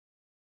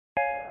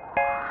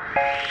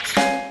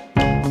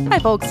Hi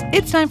folks,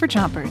 it's time for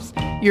Chompers,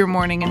 your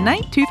morning and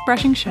night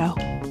toothbrushing show.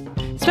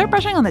 Start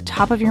brushing on the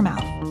top of your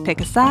mouth. Pick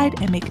a side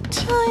and make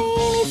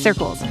tiny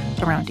circles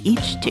around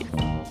each tooth.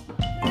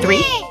 3,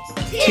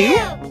 2,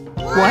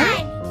 1,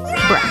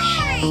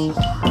 brush.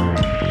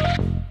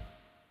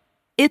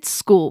 It's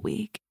school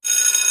week.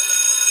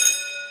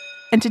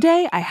 And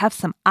today I have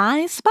some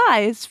I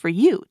Spies for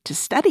you to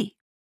study.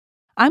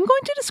 I'm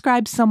going to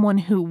describe someone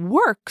who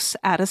works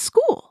at a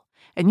school,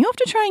 and you have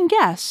to try and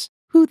guess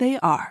who they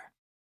are.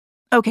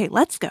 Okay,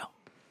 let's go.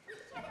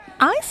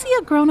 I see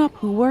a grown-up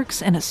who works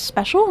in a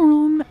special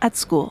room at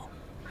school.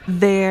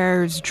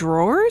 There's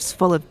drawers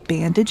full of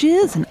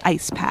bandages and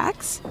ice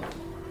packs.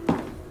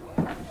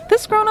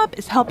 This grown-up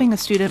is helping a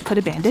student put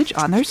a bandage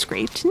on their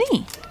scraped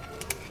knee.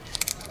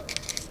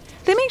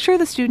 They make sure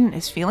the student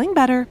is feeling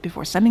better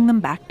before sending them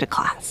back to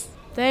class.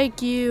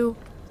 Thank you.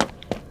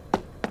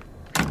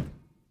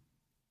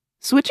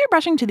 Switch your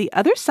brushing to the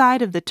other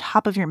side of the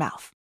top of your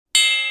mouth.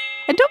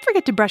 And don't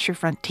forget to brush your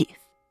front teeth.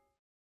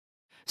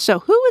 So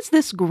who is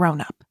this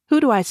grown-up? Who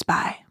do I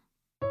spy?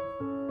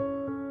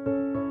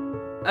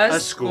 A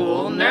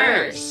school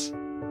nurse.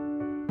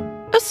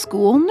 A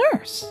school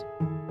nurse.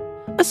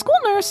 A school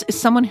nurse is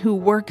someone who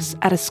works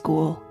at a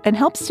school and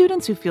helps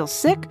students who feel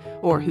sick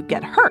or who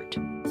get hurt.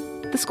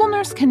 The school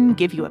nurse can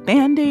give you a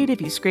Band-Aid if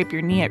you scrape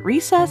your knee at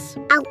recess.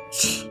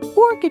 Ouch!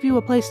 Or give you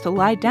a place to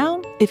lie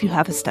down if you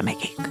have a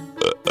stomachache.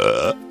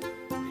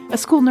 A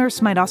school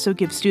nurse might also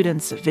give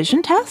students a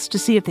vision test to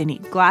see if they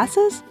need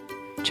glasses,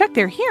 check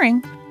their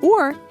hearing,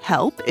 or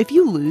help if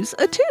you lose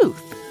a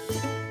tooth.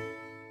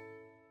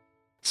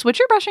 Switch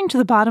your brushing to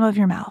the bottom of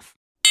your mouth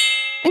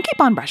and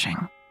keep on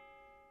brushing.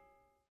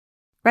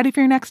 Ready for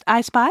your next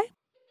I Spy?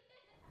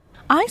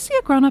 I see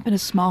a grown-up in a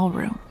small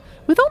room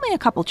with only a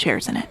couple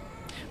chairs in it.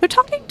 They're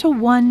talking to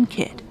one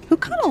kid who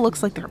kind of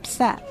looks like they're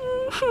upset.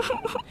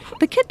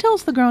 The kid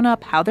tells the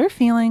grown-up how they're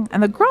feeling,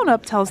 and the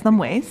grown-up tells them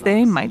ways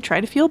they might try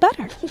to feel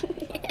better.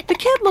 The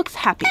kid looks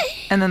happy,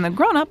 and then the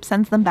grown-up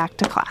sends them back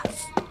to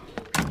class.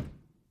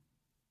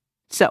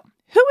 So,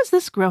 who is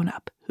this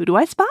grown-up? Who do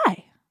I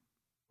spy?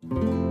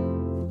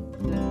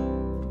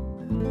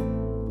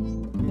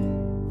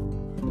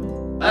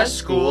 A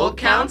school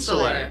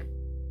counselor.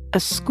 A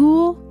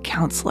school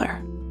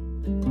counselor.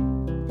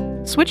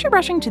 Switch your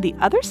brushing to the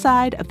other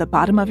side of the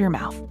bottom of your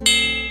mouth,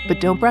 but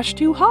don't brush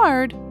too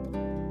hard.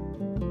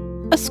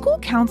 A school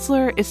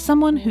counselor is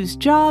someone whose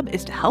job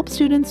is to help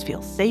students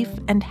feel safe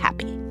and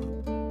happy.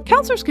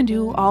 Counselors can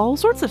do all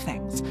sorts of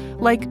things,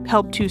 like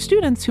help two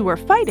students who are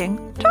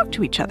fighting talk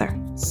to each other.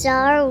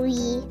 Sorry.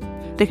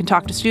 They can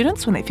talk to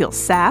students when they feel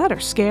sad or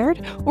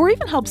scared, or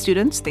even help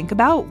students think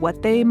about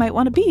what they might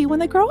want to be when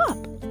they grow up.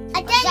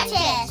 A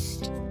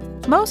dentist.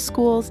 Most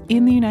schools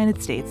in the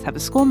United States have a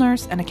school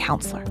nurse and a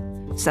counselor.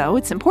 So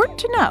it's important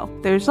to know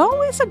there's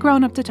always a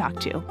grown-up to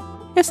talk to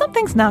if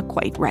something's not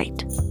quite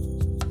right.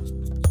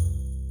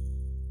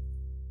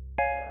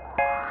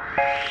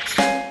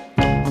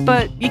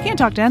 But you can't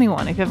talk to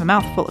anyone if you have a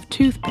mouth full of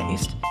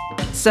toothpaste.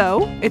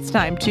 So it's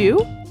time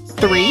to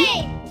 3,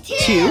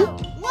 2,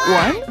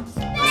 1,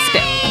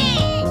 spit.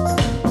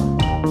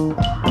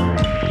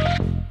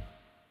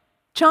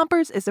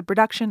 Chompers is a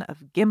production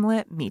of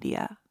Gimlet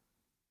Media.